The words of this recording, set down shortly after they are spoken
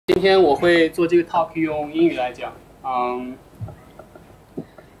今天我会做这个 talk 用英语来讲，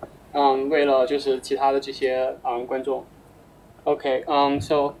为了就是其他的这些观众。Okay,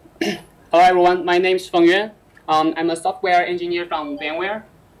 so hello everyone, my name is Fangyuan. I'm a software engineer from VMware.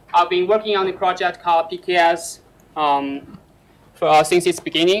 I've been working on a project called PKS since its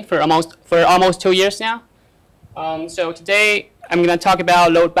beginning for almost 2 years now. So today I'm going to talk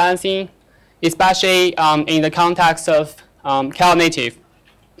about load balancing, especially in the context of cloud native.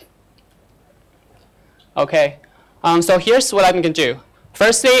 Okay, so here's what I'm going to do.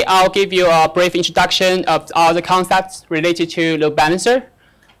 Firstly, I'll give you a brief introduction of all the concepts related to load balancer.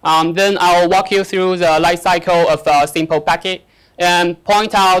 Then I'll walk you through the life cycle of a simple packet and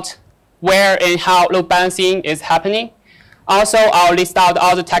point out where and how load balancing is happening. Also, I'll list out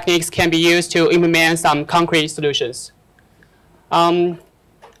all the techniques can be used to implement some concrete solutions.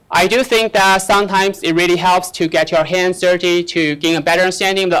 I do think that sometimes it really helps to get your hands dirty to gain a better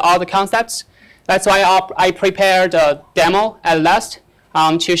understanding of all the concepts. That's why I prepared a demo at last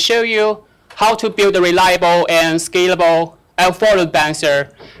to show you how to build a reliable and scalable L4 load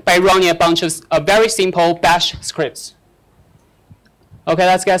balancer by running a bunch of very simple bash scripts. Okay,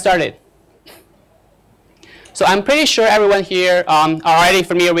 let's get started. So I'm pretty sure everyone here are already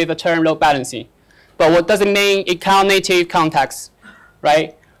familiar with the term load balancing. But what does it mean in cloud native context,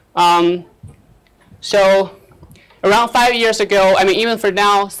 right? So around 5 years ago, I mean, even for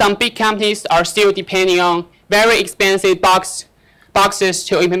now, some big companies are still depending on very expensive boxes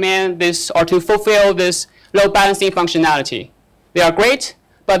to implement this or to fulfill this load balancing functionality. They are great,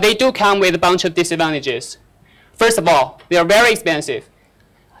 but they do come with a bunch of disadvantages. First of all, they are very expensive.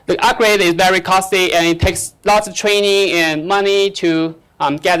 The upgrade is very costly, and it takes lots of training and money to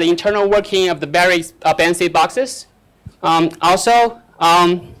get the internal working of the very expensive boxes. Also,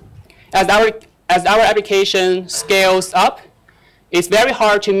 as our application scales up, it's very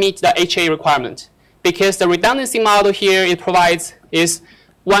hard to meet the HA requirement because the redundancy model here it provides is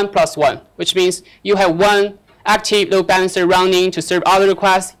 1+1, which means you have one active load balancer running to serve all the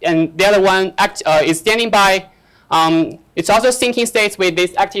requests, and the other one is standing by. It's also syncing states with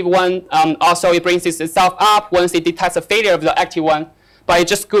this active one. Also, it brings itself up once it detects a failure of the active one, but it's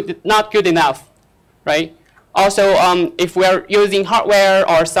just not good enough, right? Also, if we're using hardware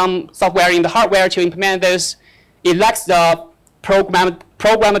or some software in the hardware to implement this, it lacks the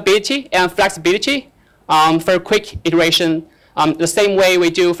programmability and flexibility for quick iteration, the same way we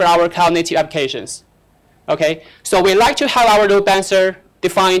do for our cloud native applications. Okay, so we like to have our load balancer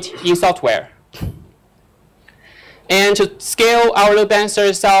defined in software. And to scale our load balancer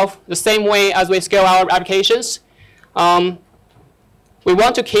itself the same way as we scale our applications, we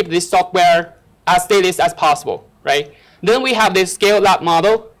want to keep this software as stateless as possible, right? Then we have this scale-up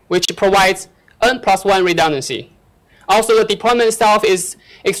model, which provides N+1 redundancy. Also, the deployment itself is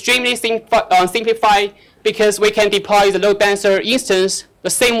extremely simplified because we can deploy the load balancer instance the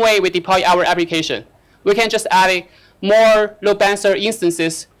same way we deploy our application. We can just add more load balancer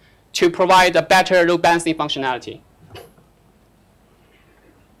instances to provide a better load balancing functionality.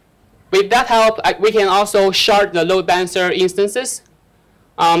 With that help, we can also shard the load balancer instances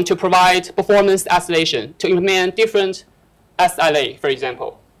to provide performance isolation, to implement different SLA, for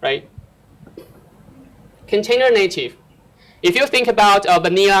example, right? Container native. If you think about a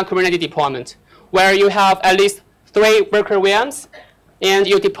vanilla Kubernetes deployment, where you have at least 3 worker VMs, and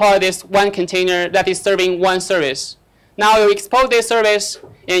you deploy this one container that is serving one service. Now you expose this service,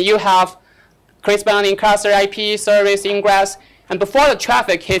 and you have corresponding clusterIP service ingress. And before the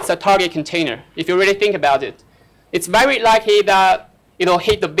traffic hits a target container, if you really think about it, it's very likely that it'll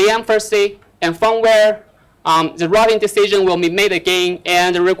hit the VM firstly, and from where the routing decision will be made again,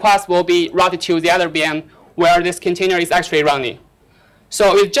 and the request will be routed to the other VM where this container is actually running.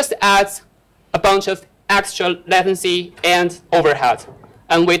 So it just adds a bunch of extra latency and overhead,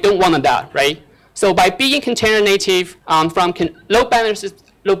 and we don't want that, right? So by being container native, from load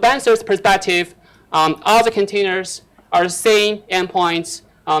balancer's perspective, all the containers are the same endpoints,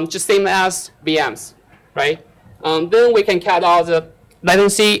 just same as VMs, right? Then we can cut all the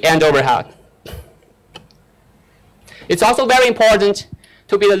latency and overhead. It's also very important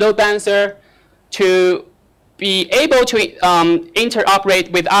to be the load balancer to be able to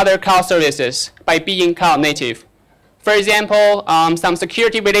interoperate with other cloud services by being cloud native. For example, some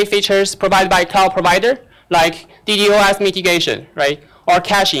security-related features provided by cloud provider, like DDoS mitigation, right? Or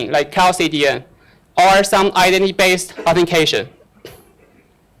caching, like Cloud CDN, or some identity-based authentication.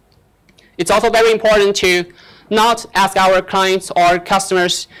 It's also very important to not ask our clients or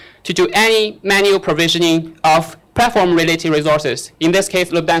customers to do any manual provisioning of platform-related resources, in this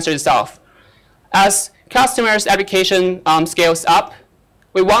case, load balancer itself. As customers' application scales up,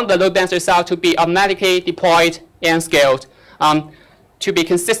 we want the load balancer itself to be automatically deployed and scaled to be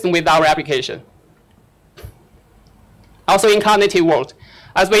consistent with our application. Also in cognitive world,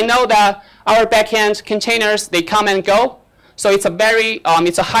 as we know that our backend containers, they come and go. So it's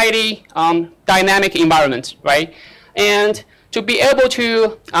a highly dynamic environment, right? And to be able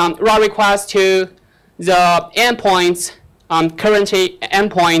to route requests to the endpoints, currently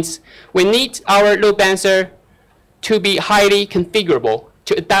endpoints, we need our load balancer to be highly configurable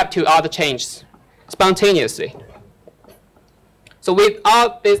to adapt to all the changes spontaneously. So with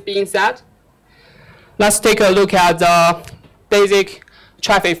all this being said, let's take a look at the basic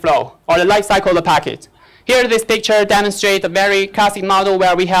traffic flow or the life cycle of the packet. Here, this picture demonstrates a very classic model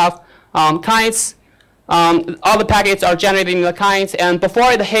where we have clients. All the packets are generated in the clients, and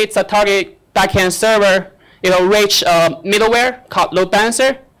before it hits a target backend server, it will reach a middleware called load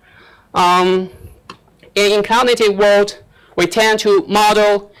balancer. In cognitive world, we tend to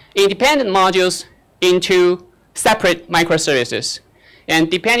model independent modules into separate microservices. And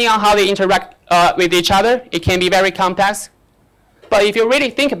depending on how they interact with each other, it can be very complex. But if you really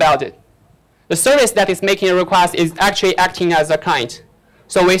think about it, the service that is making a request is actually acting as a client.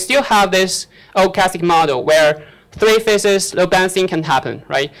 So we still have this old classic model where three phases load balancing can happen,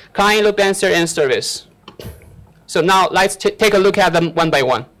 right? Client, load balancer, and service. So now let's take a look at them one by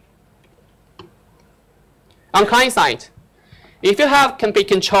one. On client side, if you have complete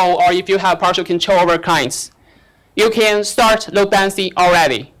control or if you have partial control over clients, you can start load balancing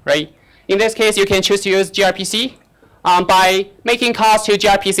already, right? In this case, you can choose to use gRPC by making calls to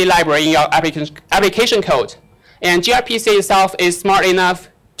gRPC library in your application code. And gRPC itself is smart enough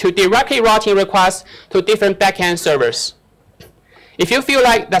to directly routing requests to different backend servers. If you feel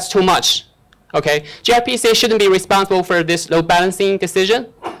like that's too much, okay, gRPC shouldn't be responsible for this load balancing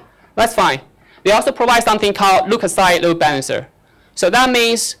decision, that's fine. They also provide something called look-aside load balancer. So that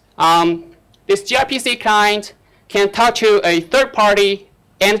means this gRPC client can talk to a third-party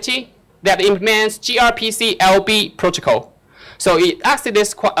entity that implements gRPC LB protocol. So it asks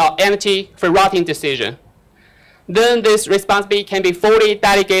this entity for routing decision. Then this responsibility can be fully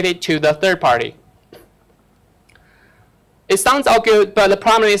delegated to the third party. It sounds all good, but the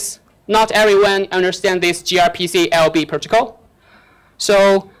problem is not everyone understands this gRPC LB protocol.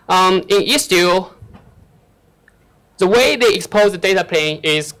 So in Istio, the way they expose the data plane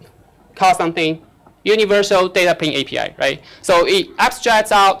is called something universal data plane API, right? So it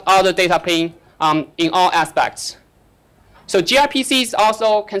abstracts out all the data plane in all aspects. So gRPC is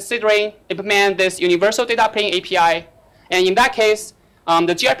also considering implement this universal data plane API. And in that case,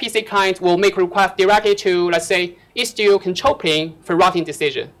 the gRPC client will make requests directly to, let's say, Istio control plane for routing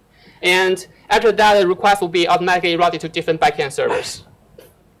decision. And after that, the request will be automatically routed to different backend servers.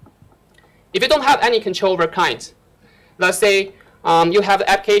 If you don't have any control over client, let's say you have an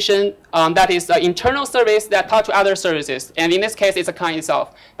application that is an internal service that talks to other services. And in this case, it's a client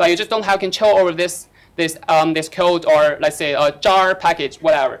itself. But you just don't have control over this code or, let's say, a jar package,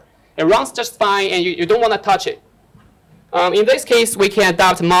 whatever. It runs just fine, and you don't want to touch it. In this case, we can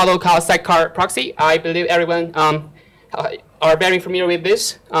adopt a model called sidecar proxy. I believe everyone are very familiar with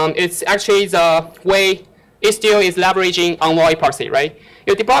this. It's actually the way Istio is leveraging Envoy proxy, right?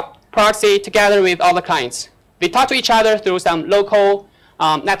 You deploy proxy together with all the clients. They talk to each other through some local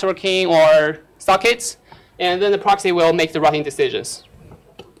networking or sockets, and then the proxy will make the routing decisions.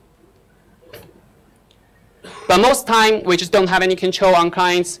 But most time, we just don't have any control on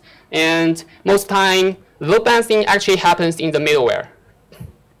clients, and most time, load balancing actually happens in the middleware.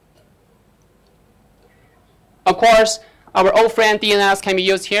 Of course, our old friend DNS can be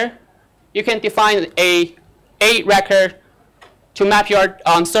used here. You can define a record to map your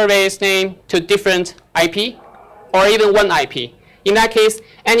service name to different IP, or even one IP. In that case,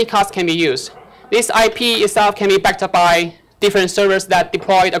 any class can be used. This IP itself can be backed up by different servers that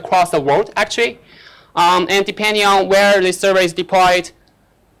deployed across the world, actually. And depending on where the server is deployed,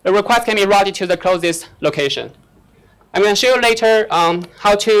 the request can be routed to the closest location. I'm going to show you later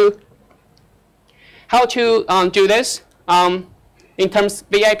how to do this in terms of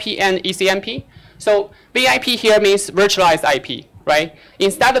VIP and ECMP. So VIP here means virtualized IP, right?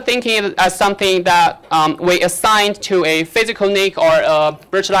 Instead of thinking it as something that we assign to a physical NIC or a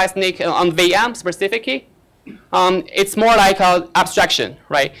virtualized NIC on VM specifically, it's more like an abstraction,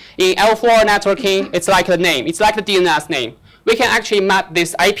 right? In L4 networking, it's like a name. It's like the DNS name. We can actually map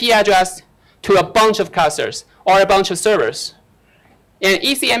this IP address to a bunch of clusters or a bunch of servers. And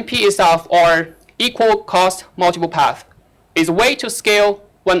ECMP itself, or equal cost multiple path, is a way to scale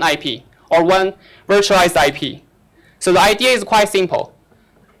one IP or one virtualized IP. So the idea is quite simple.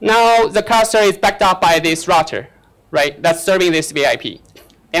 Now the cluster is backed up by this router, right? That's serving this VIP.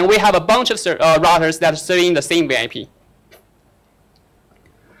 And we have a bunch of routers that are serving the same VIP.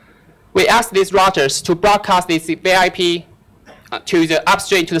 We ask these routers to broadcast this VIP to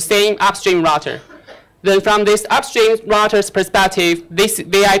the same upstream router. Then from this upstream router's perspective, this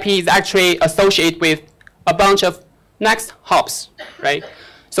VIP is actually associated with a bunch of next hops, right?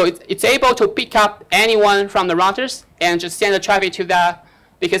 So it's able to pick up anyone from the routers and just send the traffic to that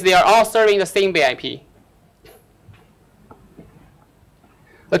because they are all serving the same VIP.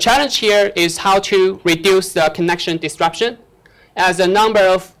 The challenge here is how to reduce the connection disruption as the number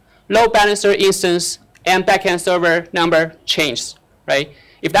of load balancer instance and backend server number changes, right?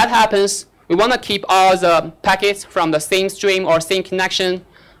 If that happens, we want to keep all the packets from the same stream or same connection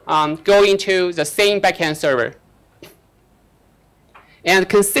going to the same backend server. And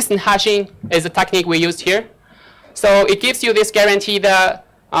consistent hashing is the technique we used here. So it gives you this guarantee that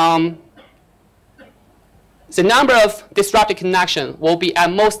the number of disrupted connections will be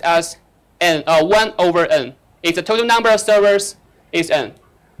at most as n, 1 over n. If the total number of servers is n.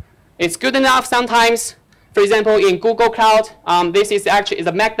 It's good enough sometimes. For example, in Google Cloud, this is actually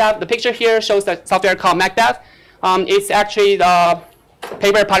the MacDev. The picture here shows the software called MacDev. It's actually the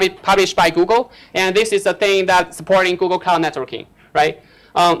paper published by Google. And this is the thing that's supporting Google Cloud networking, right?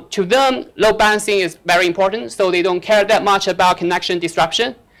 To them, load balancing is very important, so they don't care that much about connection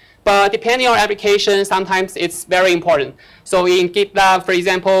disruption. But depending on application, sometimes it's very important. So in GitLab, for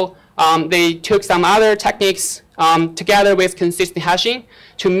example, they took some other techniques together with consistent hashing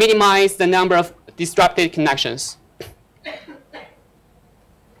to minimize the number of disrupted connections.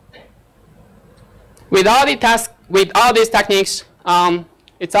 With all these techniques,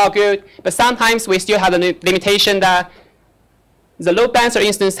 it's all good. But sometimes we still have the limitation that the load balancer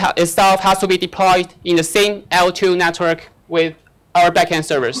instance itself has to be deployed in the same L2 network with our backend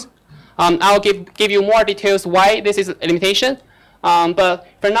servers. I'll give you more details why this is a limitation. But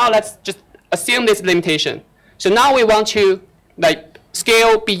for now, let's just assume this limitation. So now we want to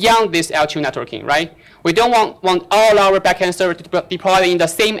scale beyond this L2 networking, right? We don't want all our backend servers to deploy in the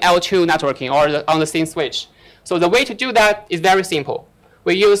same L2 networking or on the same switch. So the way to do that is very simple.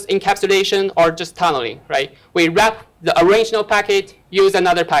 We use encapsulation or just tunneling, right? We wrap the original packet, use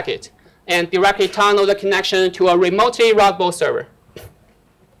another packet, and directly tunnel the connection to a remotely routable server.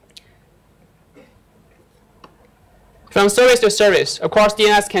 From service to service, of course,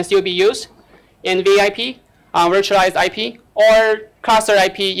 DNS can still be used in VIP, virtualized IP, or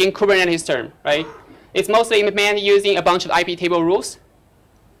clusterIP in Kubernetes term, right? It's mostly implemented using a bunch of iptable rules.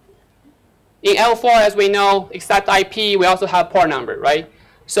 In L4, as we know, except IP, we also have port number, right?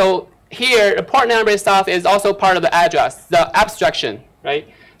 So here, the port number itself is also part of the address, the abstraction, right?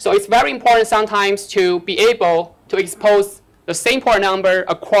 So it's very important sometimes to be able to expose the same port number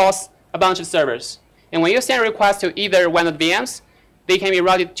across a bunch of servers. And when you send a request to either one of the VMs, they can be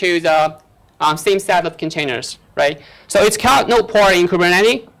routed to the same set of containers, right? So it's called nodePort in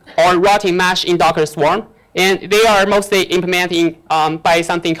Kubernetes or routing mesh in Docker Swarm. And they are mostly implementing by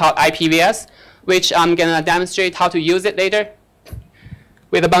something called IPVS, which I'm going to demonstrate how to use it later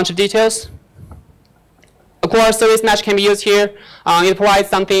with a bunch of details. Of course, service mesh can be used here. It provides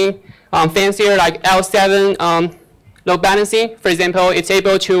something fancier like L7 load balancing. For example, it's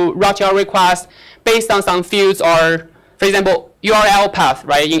able to route your request based on some fields or, for example, URL path,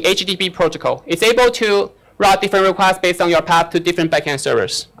 right, in HTTP protocol. It's able to route different requests based on your path to different backend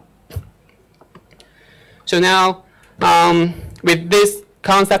servers. So now, with this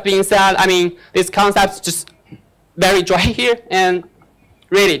concept being said, I mean, this concept's just very dry here, and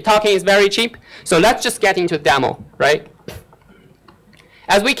really, talking is very cheap. So let's just get into the demo, right?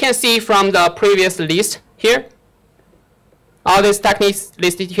 As we can see from the previous list here, all these techniques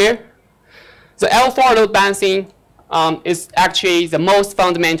listed here, the L4 load balancing is actually the most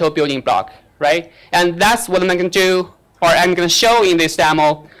fundamental building block, right? And that's what I'm going to do, or I'm going to show in this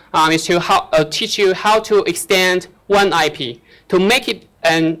demo, is to teach you how to extend one IP to make it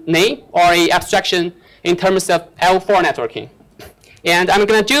a name or an abstraction in terms of L4 networking. And I'm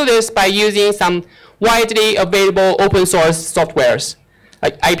going to do this by using some widely available open source softwares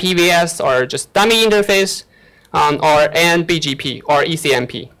like IPVS or just dummy interface or NBGP or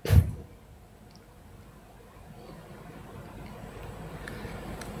ECMP.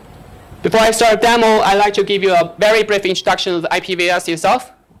 Before I start the demo, I'd like to give you a very brief introduction of the IPVS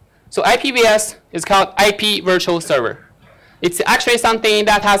itself. So IPVS is called IP Virtual Server. It's actually something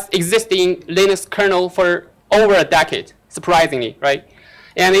that has existed in Linux kernel for over a decade, surprisingly, right?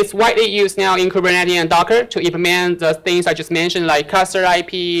 And it's widely used now in Kubernetes and Docker to implement the things I just mentioned, like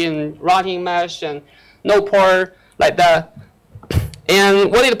clusterIP and routing mesh and nodePort, like that.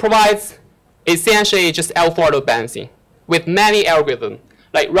 And what it provides is essentially just L4 load balancing with many algorithms.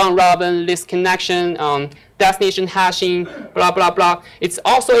 like round robin, list connection, destination hashing, blah, blah, blah. It's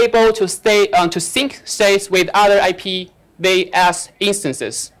also able to sync states with other IPVS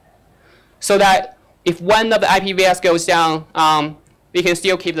instances so that if one of the IPVS goes down, we can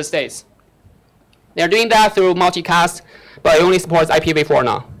still keep the states. They're doing that through multicast, but it only supports IPv4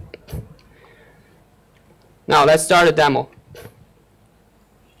 now. Now let's start a demo.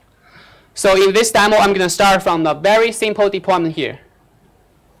 So in this demo, I'm going to start from a very simple deployment here.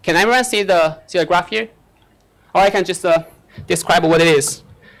 Can everyone see the graph here? Or I can just describe what it is.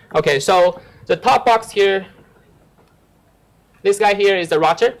 OK, so the top box here, this guy here is the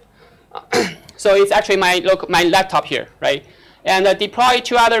router. So it's actually my laptop here, right? And I deploy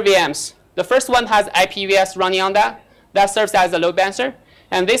 2 other VMs. The first one has IPVS running on that. That serves as a load balancer.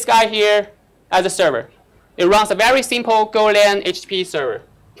 And this guy here as a server. It runs a very simple Golang HTTP server.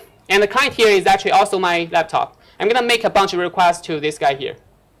 And the client here is actually also my laptop. I'm going to make a bunch of requests to this guy here.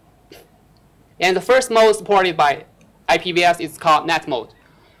 And the first mode supported by IPVS is called net mode,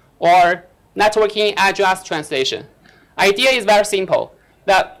 or networking address translation. Idea is very simple,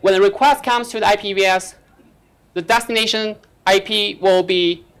 that when a request comes to the IPVS, the destination IP will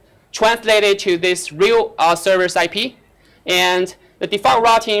be translated to this real server's IP. And the default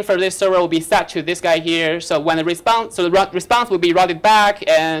routing for this server will be set to this guy here. So when the response will be routed back,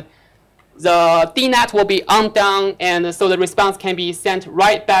 and the DNAT will be undone, and so the response can be sent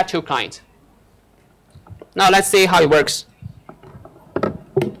right back to client. Now let's see how it works.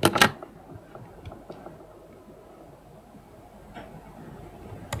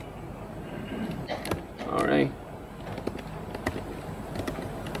 All right.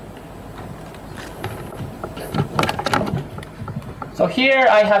 So here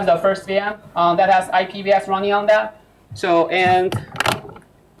I have the first VM that has IPVS running on that. So and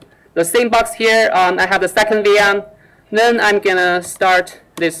the same box here, I have the second VM. Then I'm gonna start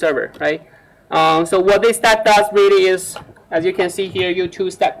this server, right? So what this step does really is, as you can see here,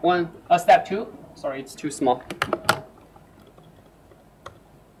 U2 step 1, step 2. Sorry, it's too small.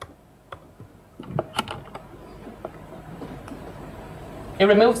 It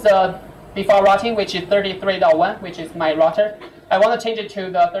removes the default routing, which is 33.1, which is my router. I want to change it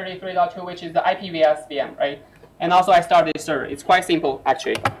to the 33.2, which is the IPVS VM, right? And also I start this server. It's quite simple,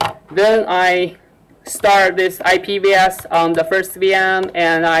 actually. Then I start this IPVS on the first VM,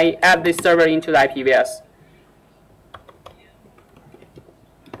 and I add this server into the IPVS.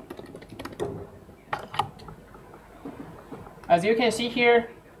 As you can see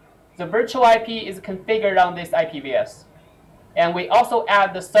here, the virtual IP is configured on this IPVS. And we also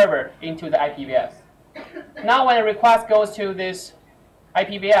add the server into the IPVS. Now when a request goes to this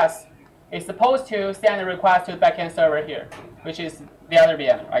IPVS, it's supposed to send a request to the backend server here, which is the other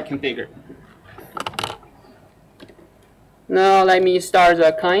VM I configured. Now let me start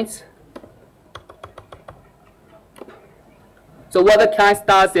the client. So what the client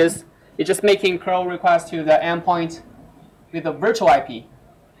does is it's just making curl requests to the endpoint with the virtual IP.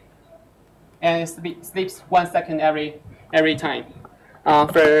 And it sleeps 1 second every time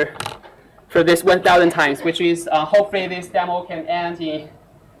for this 1,000 times, which is hopefully this demo can end in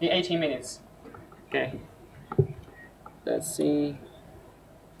 18 minutes. Okay. Let's see.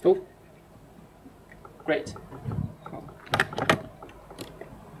 Oh, great.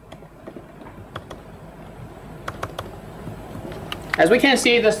 As we can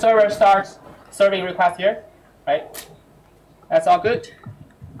see, the server starts serving requests here, right? That's all good.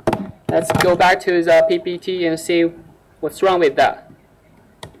 Let's go back to the PPT and see what's wrong with that.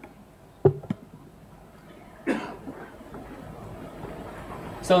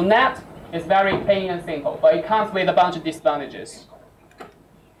 So NAT is very plain and simple, but it comes with a bunch of disadvantages.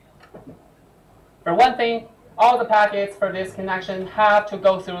 For one thing, all the packets for this connection have to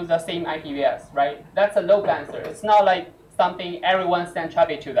go through the same IPVS, right? That's a load balancer. It's not like something everyone sends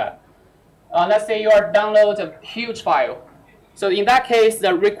traffic to that. Let's say you are download a huge file. So in that case,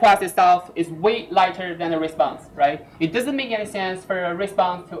 the request itself is way lighter than the response, right? It doesn't make any sense for a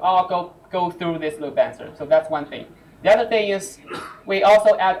response to all go through this load balancer. So that's one thing. The other thing is we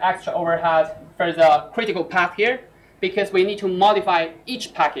also add extra overhead for the critical path here because we need to modify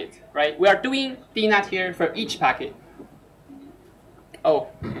each packet, right? We are doing DNAT here for each packet. Oh,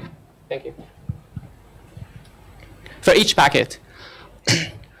 thank you. For each packet.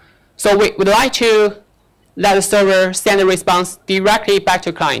 So we would like to let the server send a response directly back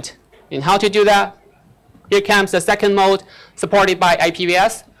to client. And how to do that? Here comes the second mode supported by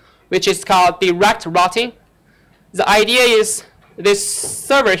IPVS, which is called direct routing. The idea is this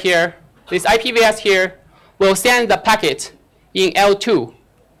server here, this IPVS here, will send the packet in L2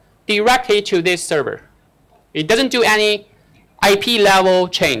 directly to this server. It doesn't do any IP level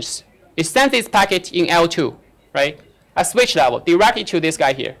changes. It sends this packet in L2, right? A switch level directly to this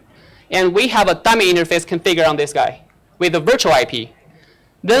guy here. And we have a dummy interface configured on this guy with a virtual IP.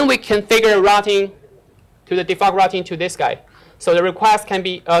 Then we configure routing to the default routing to this guy. So the request can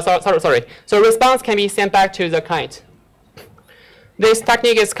be, So response can be sent back to the client. This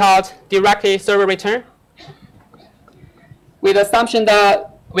technique is called directly server return. With the assumption that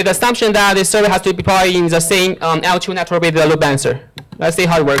the server has to deploy in the same L2 network with the load balancer. Let's see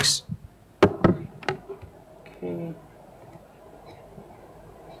how it works. Okay.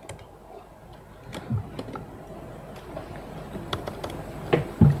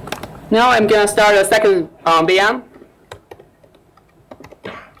 Now I'm going to start a second VM.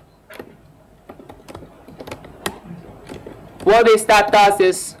 What this step does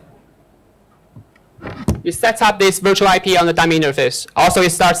is it sets up this virtual IP on the dummy interface. Also,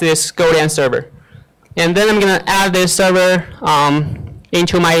 it starts this Golang server. And then I'm going to add this server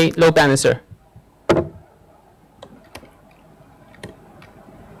into my load balancer.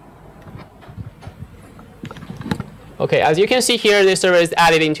 OK, as you can see here, this server is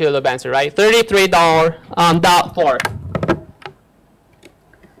added into the load balancer, right? $33.4.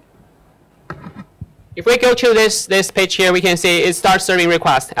 If we go to this page here, we can see it starts serving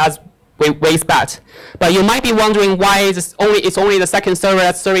requests as we expect. But you might be wondering why it's only the second server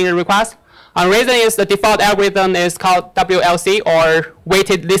that's serving the request. The reason is the default algorithm is called WLC, or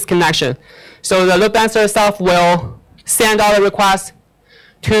weighted least connection. So the load balancer itself will send all the requests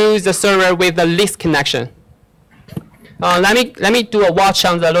to the server with the least connection. Let me do a watch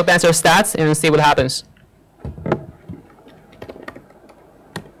on the load balancer stats and see what happens.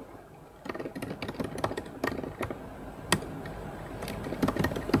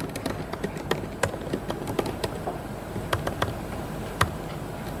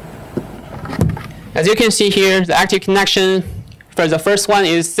 As you can see here, the active connection for the first one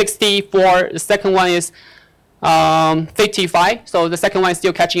is 64. The second one is 55. So the second one is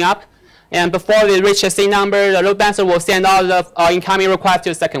still catching up. And before they reach the same number, the load balancer will send all the incoming requests to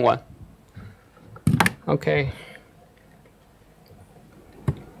the second one. OK.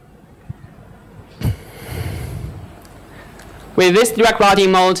 With this direct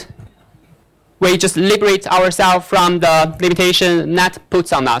routing mode, we just liberate ourselves from the limitation net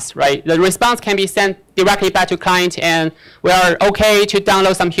puts on us, right? The response can be sent directly back to client, and we are OK to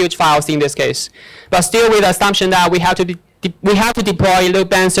download some huge files in this case. But still with the assumption that we have to deploy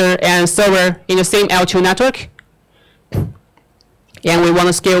load balancer and server in the same L2 network. And we want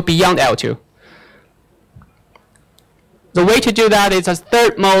to scale beyond L2. The way to do that is a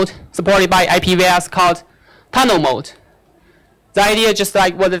third mode supported by IPVS called tunnel mode. The idea, just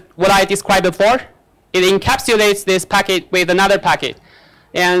like what I described before, it encapsulates this packet with another packet.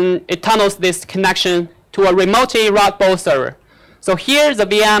 And it tunnels this connection to a remotely routable server. So here, the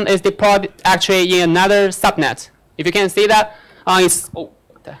VM is deployed actually in another subnet. If you can see that, it's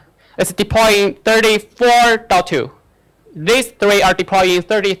deploying 34.2. These three are deploying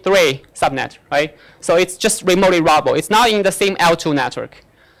 33 subnet, right? So it's just remotely routable. It's not in the same L2 network.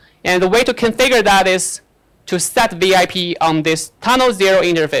 And the way to configure that is to set VIP on this tunnel 0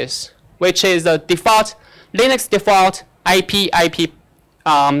 interface, which is the default Linux default IP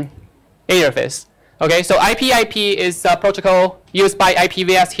interface. Okay, so IP is a protocol used by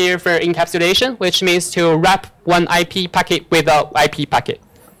IPVS here for encapsulation, which means to wrap one IP packet with an IP packet.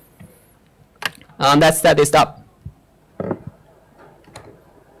 Let's set this up.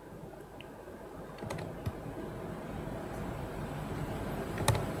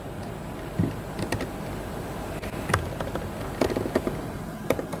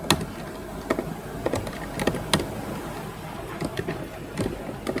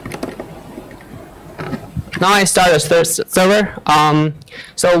 Now I start a third server.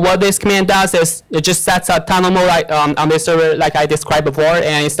 So what this command does is it just sets a tunnel mode on this server like I described before,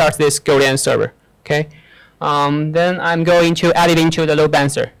 and it starts this Golang server. Okay. Then I'm going to add it into the load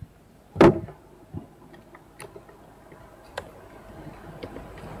balancer.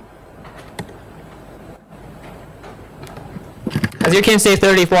 As you can see,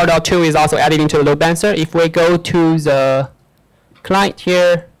 34.2 is also added into the load balancer. If we go to the client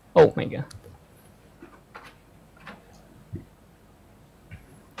here, oh my god.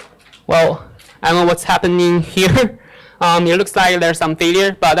 Well, I don't know what's happening here. It looks like there's some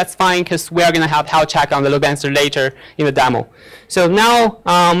failure, but that's fine because we're going to have health check on the load balancer later in the demo. So now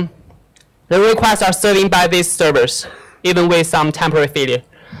the requests are serving by these servers, even with some temporary failure.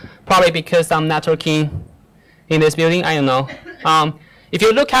 Probably because some networking in this building, I don't know. If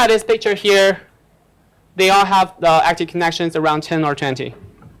you look at this picture here, they all have the active connections around 10 or 20.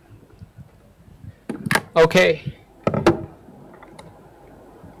 OK.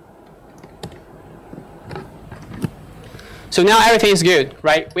 So now everything is good,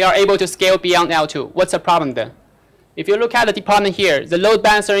 right? We are able to scale beyond L2. What's the problem then? If you look at the deployment here, the load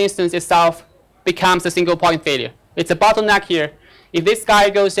balancer instance itself becomes a single point failure. It's a bottleneck here. If this guy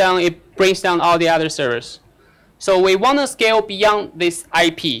goes down, it brings down all the other servers. So we want to scale beyond this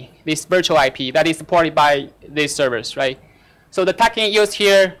IP, this virtual IP that is supported by these servers, right? So the technique used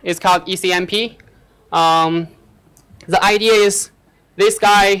here is called ECMP. The idea is this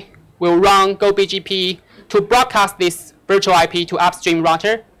guy will run gobgp to broadcast this virtual IP to upstream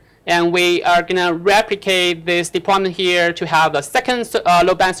router. And we are going to replicate this deployment here to have a second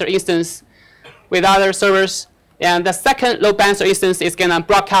load balancer instance with other servers. And the second load balancer instance is going to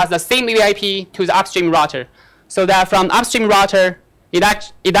broadcast the same VIP to the upstream router. So that from upstream router, it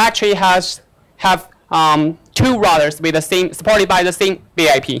actually have two routers with the same, supported by the same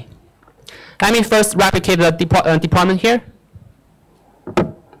VIP. Let me first replicate the deployment here.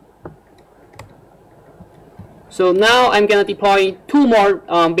 So now I'm going to deploy two more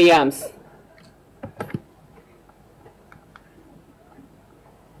VMs.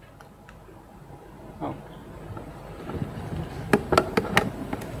 Oh.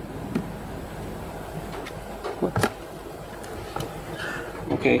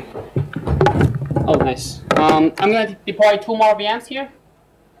 Okay. Oh, nice. I'm going to deploy two more VMs here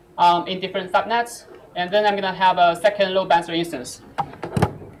in different subnets, and then I'm going to have a second load balancer instance.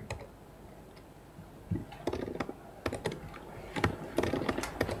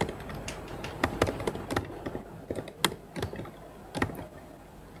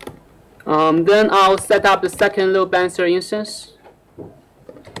 Then I'll set up the second load balancer instance.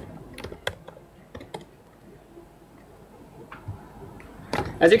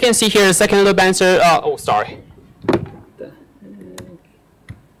 As you can see here, the second load balancer, oh, sorry.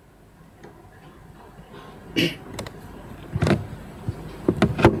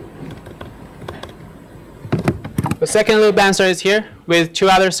 The second load balancer is here with two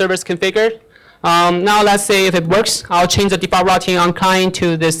other servers configured. Now let's say if it works, I'll change the default routing on client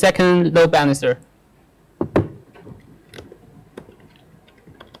to the second load balancer.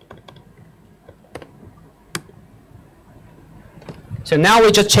 So now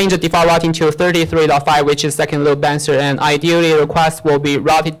we just change the default routing to 33.5, which is second load balancer, and ideally requests will be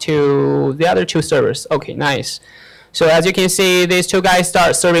routed to the other two servers. Okay, nice. So as you can see, these two guys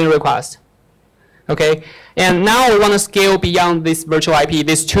start serving requests. Okay, and now we want to scale beyond this virtual IP,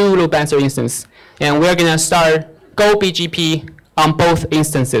 this two load balancer instance, and we're going to start gobgp on both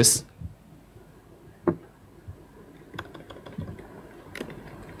instances.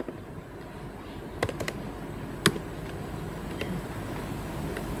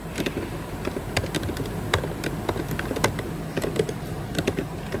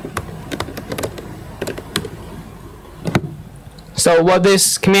 So what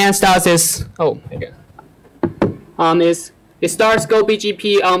this command does is, is it starts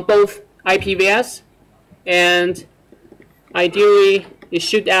gobgp on both IPVS, and ideally it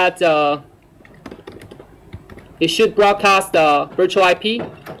should add it should broadcast the virtual IP.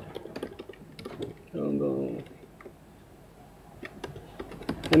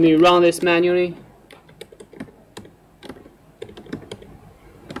 Let me run this manually.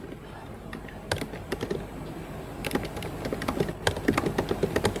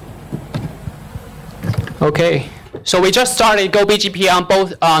 Okay, so we just started gobgp on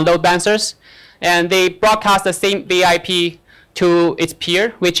both load balancers, and they broadcast the same VIP to its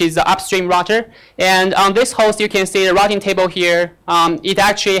peer, which is the upstream router. And on this host, you can see the routing table here. It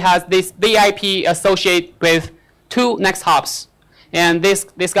actually has this VIP associated with two next hops, and this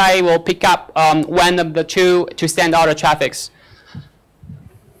guy will pick up one of the two to send out the traffics.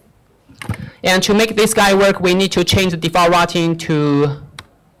 And to make this guy work, we need to change the default routing to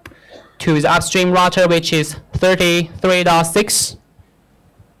the upstream router, which is 33.6.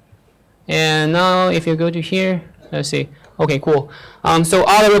 And now if you go to here, let's see. Okay, cool. So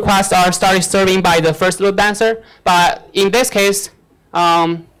all the requests are started serving by the first load balancer. But in this case,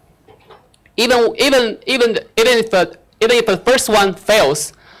 even if the first one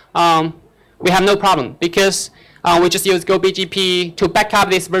fails, we have no problem, because we just use gobgp to back up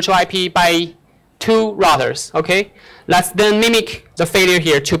this virtual IP by two routers. Okay, let's then mimic the failure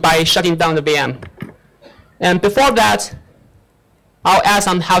here by shutting down the VM. And before that, I'll add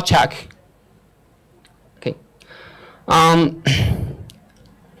some health check. Okay.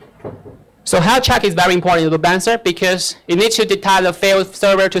 So health check is very important in the load balancer, because it needs to detect the failed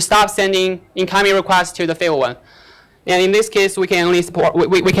server to stop sending incoming requests to the failed one. And in this case, we can only support,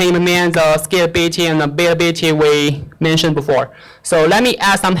 we can implement the scalability and availability we mentioned before. So let me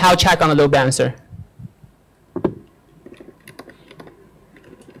add some health check on the load balancer.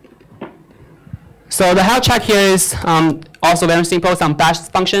 So the health check here is also very simple, some bash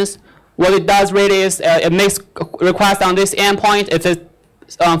functions. What it does really is it makes requests on this endpoint. If it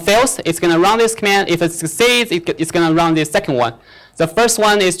fails, it's going to run this command. If it succeeds, it's going to run this second one. The first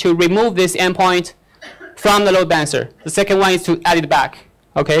one is to remove this endpoint from the load balancer. The second one is to add it back.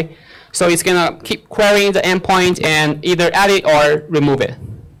 Okay? So it's going to keep querying the endpoint and either add it or remove it.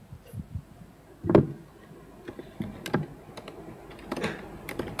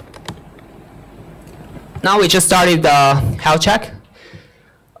 Now we just started the health check.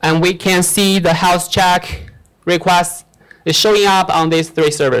 And we can see the health check request is showing up on these 3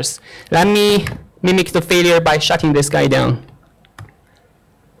 servers. Let me mimic the failure by shutting this guy down.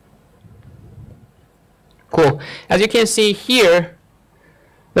 Cool. As you can see here,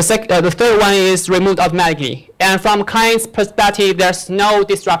 the third one is removed automatically. And from client's perspective, there's no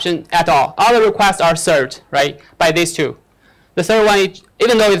disruption at all. All the requests are served, right, by these 2. The third one,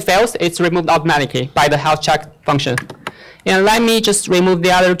 even though it fails, it's removed automatically by the health check function. And let me just remove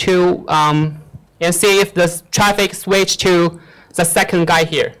the other 2 and see if the traffic switched to the second guy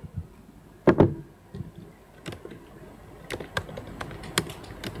here.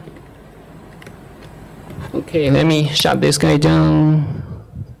 Okay, let me shut this guy down.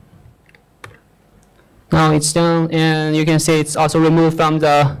 Now it's down, and you can see it's also removed from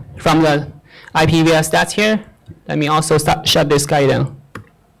the IPVS stats here. Let me also shut this guy down.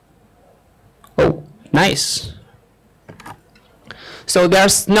 Oh, nice. So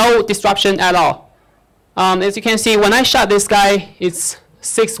there's no disruption at all. As you can see, when I shut this guy, it's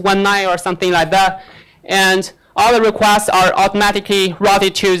 619 or something like that. And all the requests are automatically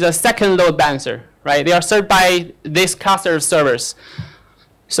routed to the second load balancer, right? They are served by this cluster of servers.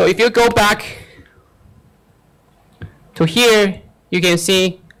 So if you go back to here, you can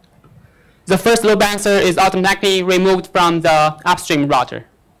see the first load balancer is automatically removed from the upstream router.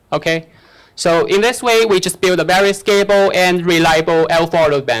 Okay? So in this way, we just build a very scalable and reliable L4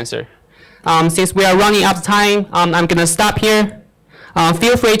 load balancer. Since we are running out of time, I'm going to stop here.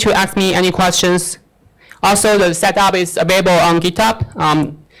 Feel free to ask me any questions. Also, the setup is available on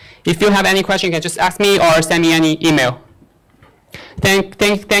GitHub. If you have any question, you can just ask me or send me any email.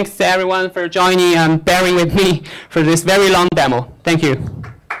 Thanks to everyone for joining and bearing with me for this very long demo. Thank you.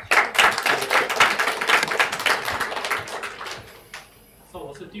 So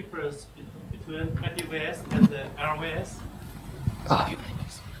what's the difference between IPVS and the RVS?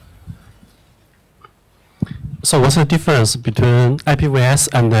 So what's the difference between IPVS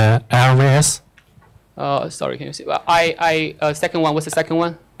and the RVS? Sorry, can you see? Well, second one, what's the second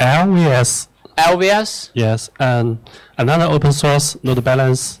one? LVS. LVS? Yes, and another open source load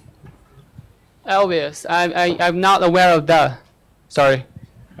balance. LVS, I'm not aware of that. Sorry.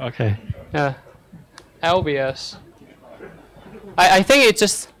 Okay. Yeah. LVS. I think it's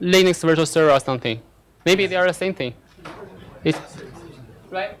just Linux virtual server or something. Maybe they are the same thing.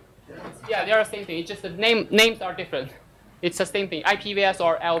 Right? Yeah, they are the same thing. It's just the names are different. It's the same thing. IPVS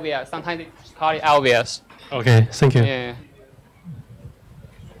or LVS. Sometimes they just call it LVS. Okay, thank you. Yeah.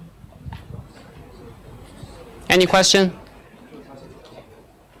 Any question?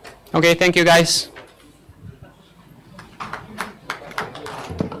 Okay, thank you guys.